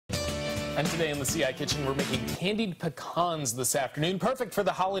And today in the ciKitchen, we're making candied pecans this afternoon. Perfect for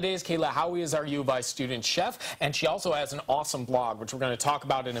the holidays. Kayla Howey is our U of I student chef, and she also has an awesome blog, which we're going to talk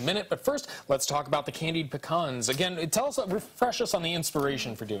about in a minute. But first, let's talk about the candied pecans. Again, refresh us on the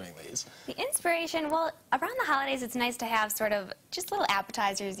inspiration for doing these. The inspiration, well, around the holidays, it's nice to have sort of just little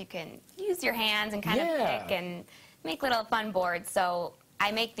appetizers you can use your hands and kind of pick and make little fun boards. So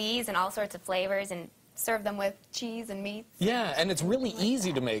I make these in all sorts of flavors and serve them with cheese and meats. Yeah, and it's really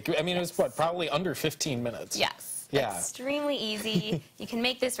easy to make. I mean, it was, what, probably under 15 minutes? Yes. Yeah. Extremely easy. You can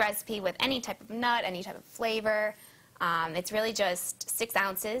make this recipe with any type of nut, any type of flavor. It's really just 6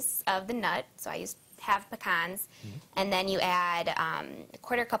 ounces of the nut, so I use half pecans, and then you add a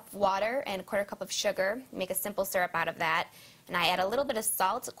 1/4 cup of water and a 1/4 cup of sugar. Make a simple syrup out of that. And I add a little bit of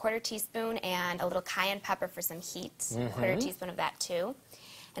salt, a 1/4 teaspoon, and a little cayenne pepper for some heat, a 1/4 teaspoon of that too.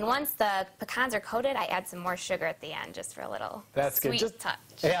 And once the pecans are coated, I add some more sugar at the end just for a little sweet touch.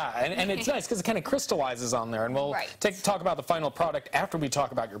 Yeah, and it's nice because it kind of crystallizes on there. And we'll talk about the final product after we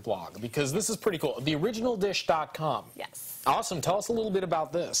talk about your blog, because this is pretty cool. TheOriginalDish.com. Yes. Awesome. Tell us a little bit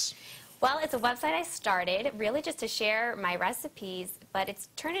about this. Well, it's a website I started really just to share my recipes, but it's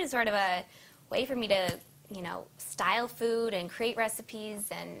turned into sort of a way for me to, you know, style food and create recipes,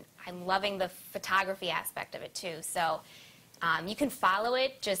 and I'm loving the photography aspect of it too. So you can follow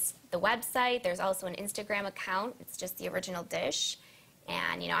it, just the website. There's also an Instagram account. It's just The Original Dish.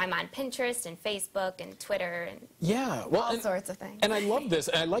 And, you know, I'm on Pinterest and Facebook and Twitter and all sorts of things. And I love this.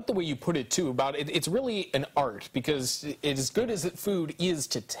 And I like the way you put it, too, about it. It's really an art, because as good as food is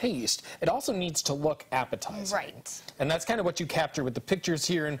to taste, it also needs to look appetizing. Right. And that's kind of what you capture with the pictures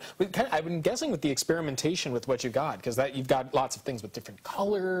here. And I've been guessing with the experimentation with what you got, because you've got lots of things with different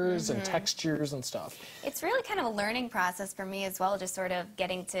colors and textures and stuff. It's really kind of a learning process for me as well, just sort of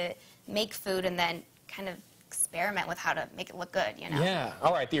getting to make food and then kind of experiment with how to make it look good, you know? Yeah.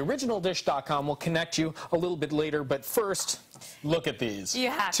 All right. TheOriginalDish.com will connect you a little bit later, but first, look at these. You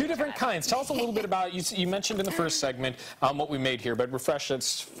have 2 different kinds. Tell us a little bit about, you mentioned in the first segment what we made here, but refresh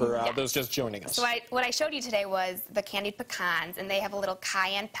us for those just joining us. So what I showed you today was the candied pecans, and they have a little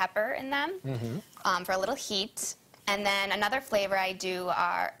cayenne pepper in them for a little heat. And then another flavor I do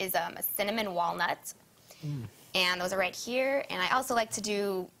is a cinnamon walnut, and those are right here. And I also like to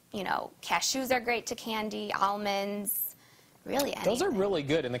do, you know, cashews are great to candy, almonds, really anything. Those are really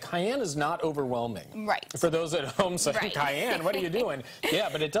good, and the cayenne is not overwhelming. Right. For those at home saying, cayenne, what are you doing? Yeah,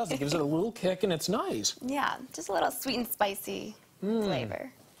 but it does. It gives it a little kick, and it's nice. Yeah, just a little sweet and spicy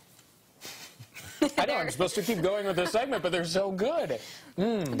flavor. I know, I'm supposed to keep going with this segment, but they're so good.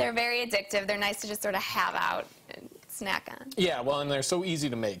 They're very addictive. They're nice to just sort of have out and snack on. Yeah, well, and they're so easy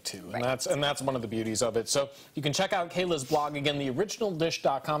to make, too. And that's one of the beauties of it. So you can check out Kayla's blog, again,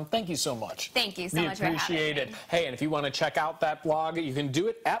 TheOriginalDish.com. Thank you so much. Thank you so much for having me. We appreciate it. Hey, and if you want to check out that blog, you can do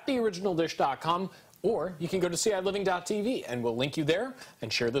it at TheOriginalDish.com, or you can go to CILiving.tv, and we'll link you there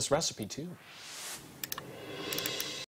and share this recipe, too.